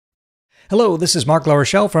Hello, this is Mark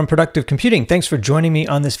LaRochelle from Productive Computing. Thanks for joining me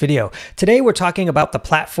on this video. Today we're talking about the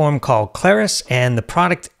platform called Claris, and the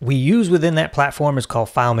product we use within that platform is called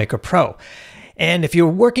FileMaker Pro. And if you're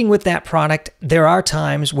working with that product, there are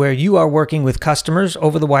times where you are working with customers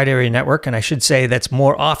over the wide area network, and I should say that's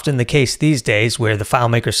more often the case these days, where the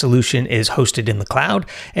FileMaker solution is hosted in the cloud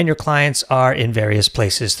and your clients are in various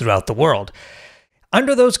places throughout the world.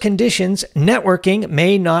 Under those conditions, networking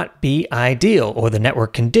may not be ideal, or the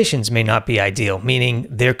network conditions may not be ideal, meaning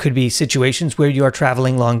there could be situations where you are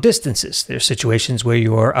traveling long distances. There are situations where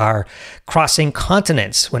you are crossing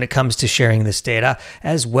continents when it comes to sharing this data,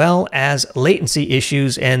 as well as latency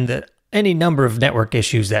issues and any number of network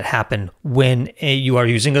issues that happen when you are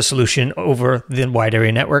using a solution over the wide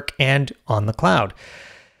area network and on the cloud.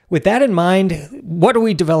 With that in mind, what are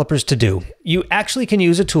we developers to do? You actually can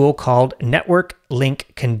use a tool called Network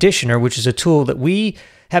Link Conditioner, which is a tool that we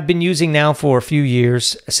have been using now for a few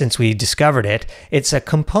years since we discovered it. It's a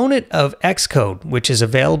component of Xcode, which is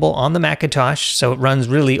available on the Macintosh, so it runs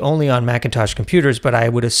really only on Macintosh computers, but I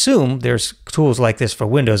would assume there's tools like this for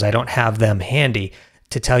Windows. I don't have them handy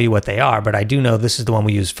to tell you what they are, but I do know this is the one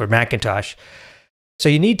we use for Macintosh. So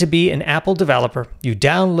you need to be an Apple developer. You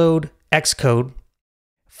download Xcode.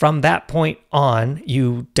 From that point on,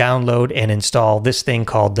 you download and install this thing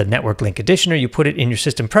called the Network Link Conditioner. You put it in your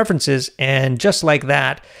system preferences, and just like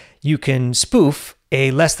that, you can spoof a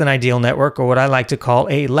less than ideal network, or what I like to call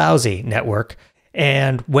a lousy network.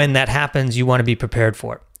 And when that happens, you want to be prepared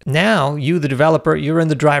for it. Now, you, the developer, you're in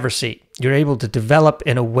the driver's seat. You're able to develop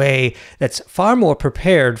in a way that's far more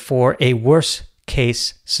prepared for a worst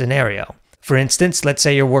case scenario. For instance, let's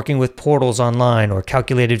say you're working with portals online, or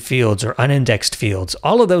calculated fields, or unindexed fields.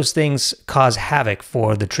 All of those things cause havoc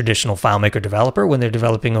for the traditional FileMaker developer when they're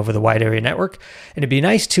developing over the wide area network. And it'd be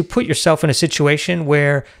nice to put yourself in a situation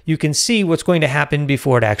where you can see what's going to happen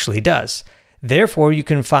before it actually does. Therefore, you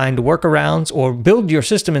can find workarounds or build your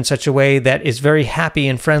system in such a way that is very happy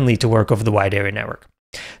and friendly to work over the wide area network.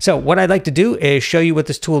 So what I'd like to do is show you what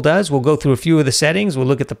this tool does. We'll go through a few of the settings. We'll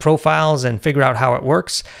look at the profiles and figure out how it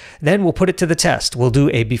works. Then we'll put it to the test. We'll do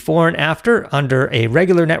a before and after under a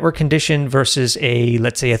regular network condition versus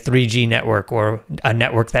let's say a 3G network, or a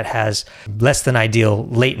network that has less than ideal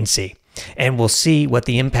latency. And we'll see what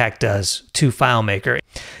the impact does to FileMaker.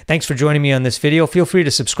 Thanks for joining me on this video. Feel free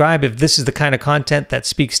to subscribe if this is the kind of content that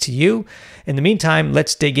speaks to you. In the meantime,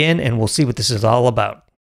 let's dig in and we'll see what this is all about.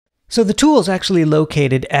 So the tool is actually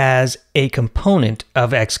located as a component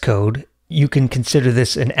of Xcode. You can consider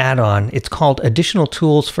this an add-on. It's called Additional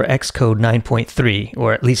Tools for Xcode 9.3,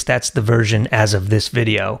 or at least that's the version as of this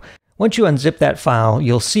video. Once you unzip that file,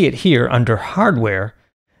 you'll see it here under Hardware.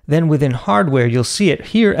 Then within Hardware, you'll see it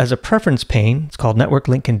here as a preference pane. It's called Network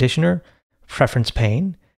Link Conditioner, Preference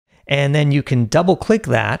Pane. And then you can double-click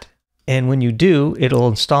that, and when you do, it'll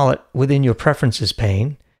install it within your Preferences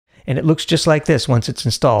pane. And it looks just like this once it's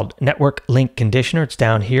installed. Network Link Conditioner, it's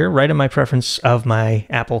down here, right in my preference of my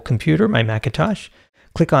Apple computer, my Macintosh.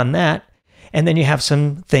 Click on that, and then you have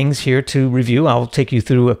some things here to review. I'll take you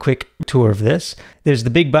through a quick tour of this. There's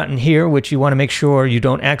the big button here, which you want to make sure you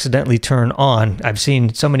don't accidentally turn on. I've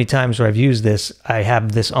seen so many times where I've used this, I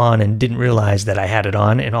have this on and didn't realize that I had it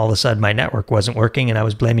on, and all of a sudden my network wasn't working, and I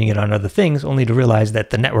was blaming it on other things, only to realize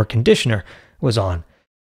that the network conditioner was on.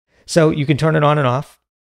 So you can turn it on and off.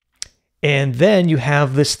 And then you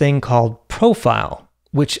have this thing called Profile,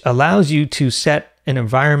 which allows you to set an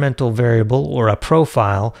environmental variable or a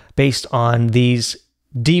profile based on these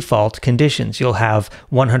default conditions. You'll have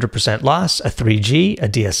 100% loss, a 3G, a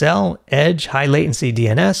DSL, Edge, high latency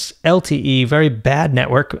DNS, LTE, very bad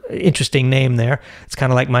network, interesting name there. It's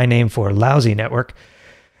kind of like my name for lousy network,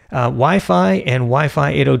 Wi-Fi, and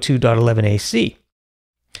Wi-Fi 802.11ac.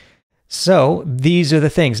 So these are the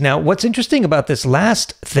things. Now, what's interesting about this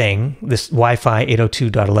last thing, this Wi-Fi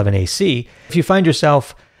 802.11ac, if you find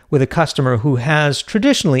yourself with a customer who has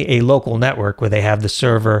traditionally a local network where they have the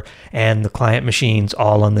server and the client machines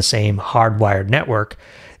all on the same hardwired network,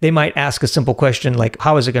 they might ask a simple question like,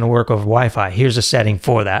 how is it going to work over Wi-Fi? Here's a setting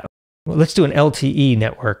for that. Well, let's do an LTE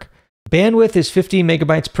network. Bandwidth is 50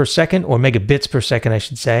 megabytes per second, or megabits per second, I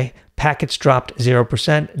should say. Packets dropped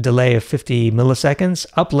 0%, delay of 50 milliseconds.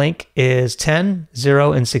 Uplink is 10,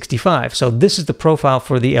 0, and 65. So this is the profile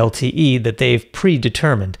for the LTE that they've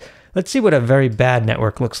predetermined. Let's see what a very bad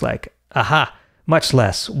network looks like. Aha, much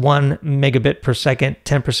less. 1 megabit per second,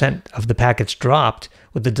 10% of the packets dropped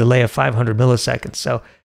with a delay of 500 milliseconds. So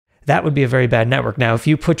that would be a very bad network. Now, if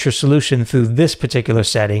you put your solution through this particular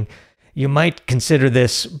setting, you might consider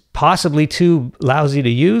this possibly too lousy to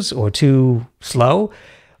use or too slow,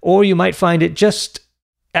 or you might find it just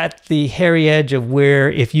at the hairy edge of where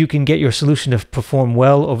if you can get your solution to perform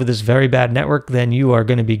well over this very bad network, then you are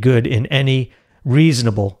going to be good in any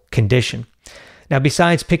reasonable condition. Now,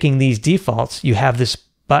 besides picking these defaults, you have this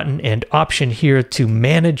button and option here to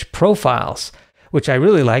manage profiles, which I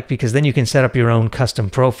really like because then you can set up your own custom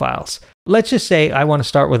profiles. Let's just say I want to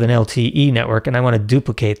start with an LTE network and I want to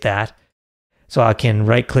duplicate that. So I can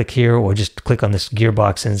right click here or just click on this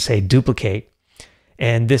gearbox and say duplicate.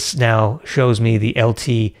 And this now shows me the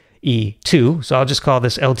LTE2. So I'll just call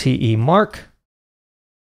this LTE mark.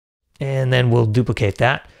 And then we'll duplicate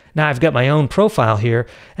that. Now I've got my own profile here.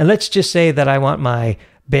 And let's just say that I want my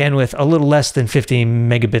bandwidth a little less than 50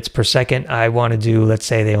 megabits per second. I want to do, let's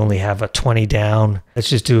say they only have a 20 down. Let's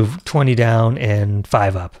just do 20 down and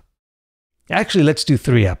 5 up. Actually, let's do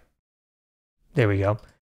 3 up. There we go.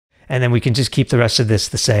 And then we can just keep the rest of this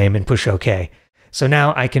the same and push OK. So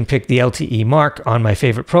now I can pick the LTE mark on my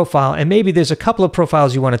favorite profile, and maybe there's a couple of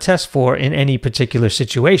profiles you want to test for in any particular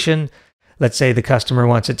situation. Let's say the customer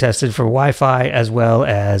wants it tested for Wi-Fi as well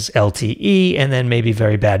as LTE, and then maybe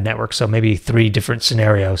very bad network. So maybe 3 different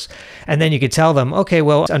scenarios. And then you could tell them, okay,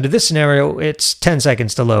 well, under this scenario, it's 10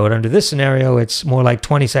 seconds to load. Under this scenario, it's more like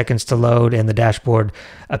 20 seconds to load, and the dashboard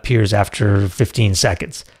appears after 15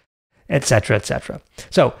 seconds. Etc., etc.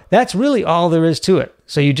 So that's really all there is to it.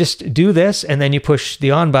 So you just do this and then you push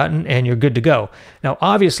the on button and you're good to go. Now,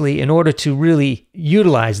 obviously, in order to really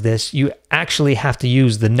utilize this, you actually have to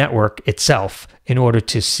use the network itself in order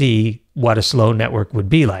to see what a slow network would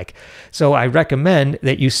be like. So I recommend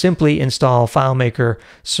that you simply install FileMaker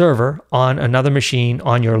server on another machine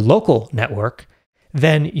on your local network,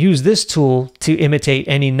 then use this tool to imitate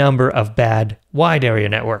any number of bad wide area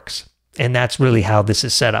networks. And that's really how this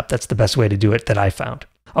is set up. That's the best way to do it that I found.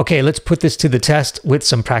 Okay, let's put this to the test with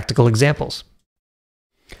some practical examples.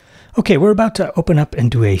 Okay, we're about to open up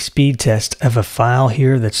and do a speed test of a file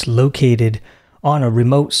here that's located on a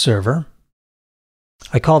remote server.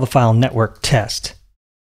 I call the file network test.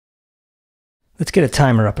 Let's get a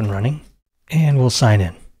timer up and running, and we'll sign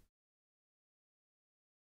in.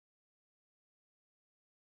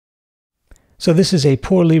 So this is a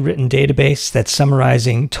poorly written database that's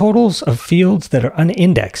summarizing totals of fields that are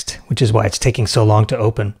unindexed, which is why it's taking so long to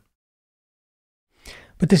open.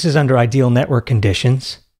 But this is under ideal network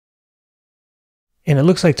conditions. And it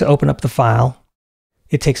looks like to open up the file,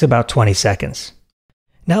 it takes about 20 seconds.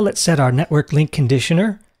 Now let's set our network link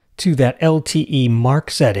conditioner to that LTE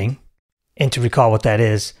mark setting. And to recall what that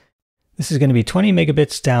is, this is going to be 20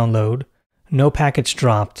 megabits download, no packets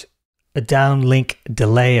dropped, a downlink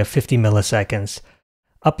delay of 50 milliseconds,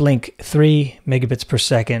 uplink 3 megabits per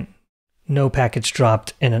second, no packets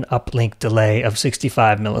dropped, and an uplink delay of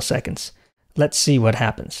 65 milliseconds. Let's see what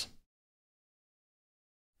happens.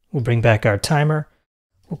 We'll bring back our timer.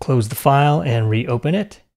 We'll close the file and reopen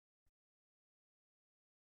it.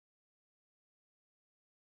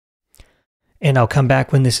 And I'll come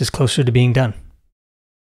back when this is closer to being done.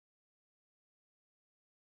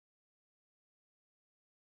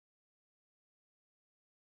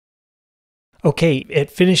 Okay,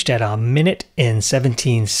 it finished at 1 minute and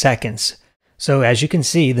 17 seconds. So as you can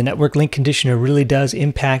see, the network link conditioner really does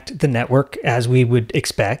impact the network as we would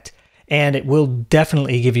expect, and it will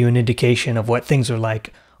definitely give you an indication of what things are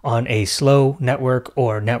like on a slow network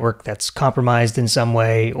or network that's compromised in some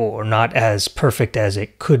way or not as perfect as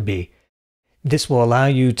it could be. This will allow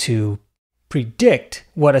you to predict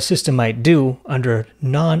what a system might do under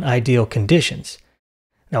non-ideal conditions.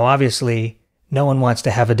 Now, obviously, no one wants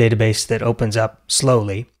to have a database that opens up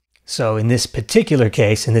slowly. So in this particular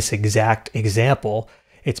case, in this exact example,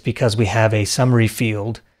 it's because we have a summary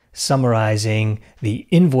field summarizing the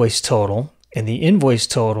invoice total, and the invoice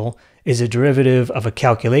total is a derivative of a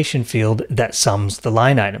calculation field that sums the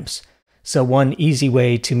line items. So one easy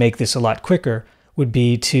way to make this a lot quicker would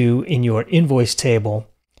be to, in your invoice table,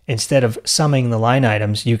 instead of summing the line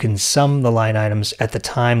items, you can sum the line items at the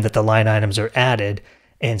time that the line items are added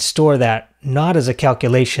and store that not as a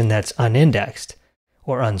calculation that's unindexed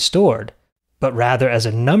or unstored, but rather as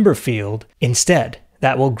a number field instead.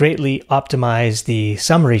 That will greatly optimize the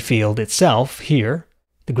summary field itself here,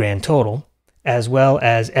 the grand total, as well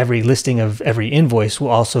as every listing of every invoice will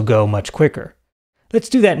also go much quicker. Let's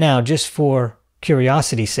do that now just for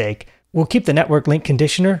curiosity's sake. We'll keep the network link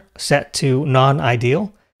conditioner set to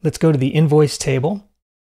non-ideal. Let's go to the invoice table.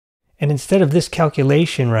 And instead of this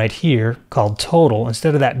calculation right here called total,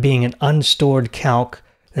 instead of that being an unstored calc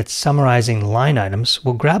that's summarizing line items,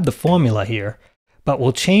 we'll grab the formula here, but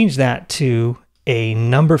we'll change that to a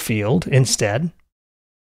number field instead.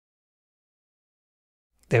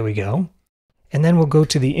 There we go. And then we'll go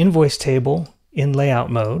to the invoice table in layout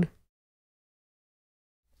mode.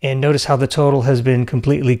 And notice how the total has been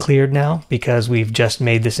completely cleared now because we've just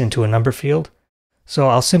made this into a number field. So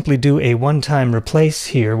I'll simply do a one-time replace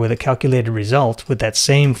here with a calculated result with that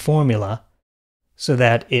same formula so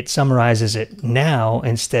that it summarizes it now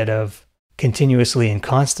instead of continuously and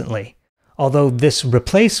constantly. Although this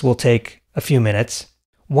replace will take a few minutes,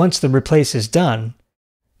 once the replace is done,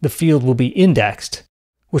 the field will be indexed,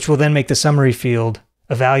 which will then make the summary field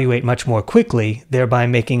evaluate much more quickly, thereby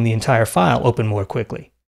making the entire file open more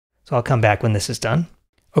quickly. So I'll come back when this is done.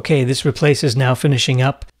 Okay, this replace is now finishing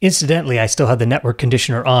up. Incidentally, I still have the network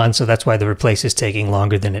conditioner on, so that's why the replace is taking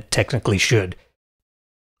longer than it technically should.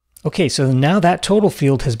 Okay, so now that total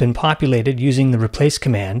field has been populated using the replace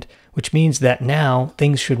command, which means that now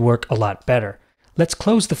things should work a lot better. Let's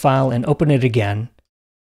close the file and open it again,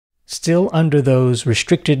 still under those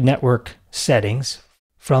restricted network settings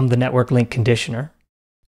from the network link conditioner.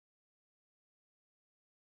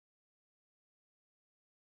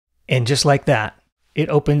 And just like that, it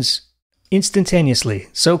opens instantaneously,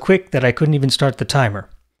 so quick that I couldn't even start the timer.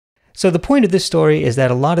 So the point of this story is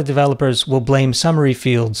that a lot of developers will blame summary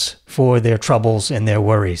fields for their troubles and their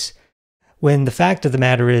worries, when the fact of the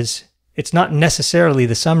matter is, it's not necessarily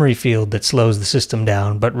the summary field that slows the system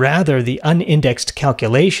down, but rather the unindexed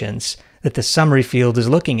calculations that the summary field is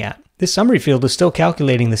looking at. This summary field is still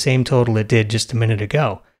calculating the same total it did just a minute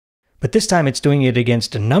ago, but this time it's doing it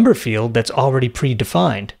against a number field that's already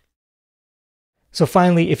predefined. So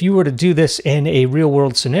finally, if you were to do this in a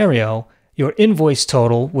real-world scenario, your invoice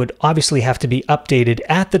total would obviously have to be updated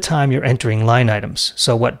at the time you're entering line items.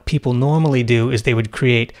 So what people normally do is they would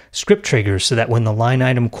create script triggers so that when the line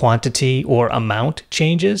item quantity or amount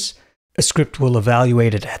changes, a script will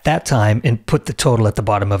evaluate it at that time and put the total at the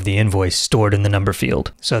bottom of the invoice stored in the number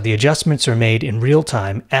field. So the adjustments are made in real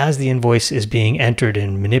time as the invoice is being entered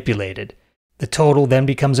and manipulated. The total then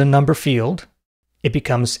becomes a number field. It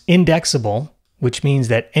becomes indexable, which means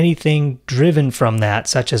that anything driven from that,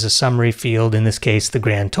 such as a summary field, in this case the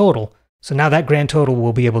grand total, so now that grand total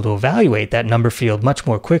will be able to evaluate that number field much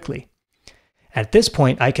more quickly. At this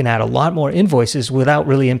point, I can add a lot more invoices without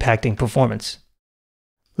really impacting performance.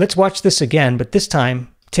 Let's watch this again, but this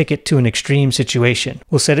time take it to an extreme situation.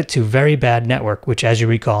 We'll set it to very bad network, which as you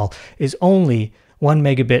recall is only 1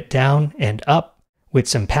 megabit down and up with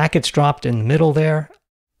some packets dropped in the middle there,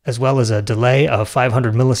 as well as a delay of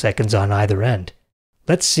 500 milliseconds on either end.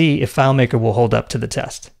 Let's see if FileMaker will hold up to the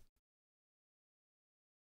test.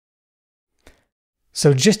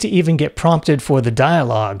 So just to even get prompted for the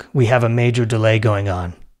dialog, we have a major delay going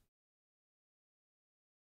on.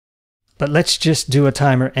 But let's just do a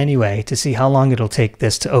timer anyway to see how long it'll take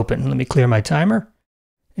this to open. Let me clear my timer,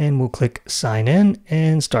 and we'll click Sign In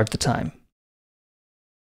and start the time.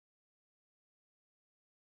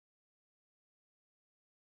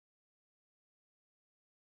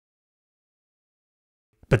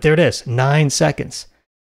 But there it is, 9 seconds.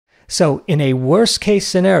 So in a worst case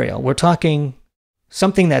scenario, we're talking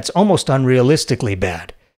something that's almost unrealistically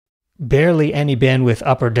bad. Barely any bandwidth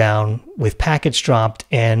up or down, with packets dropped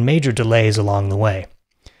and major delays along the way.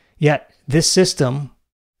 Yet this system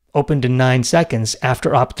opened in 9 seconds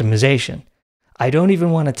after optimization. I don't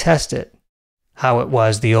even want to test it how it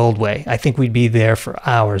was the old way. I think we'd be there for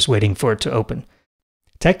hours waiting for it to open.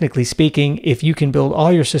 Technically speaking, if you can build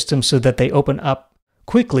all your systems so that they open up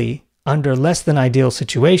quickly under less than ideal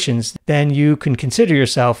situations, then you can consider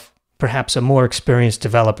yourself perhaps a more experienced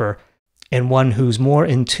developer and one who's more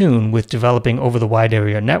in tune with developing over the wide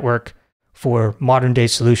area network for modern day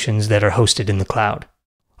solutions that are hosted in the cloud.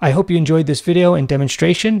 I hope you enjoyed this video and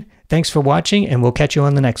demonstration. Thanks for watching, and we'll catch you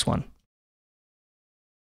on the next one.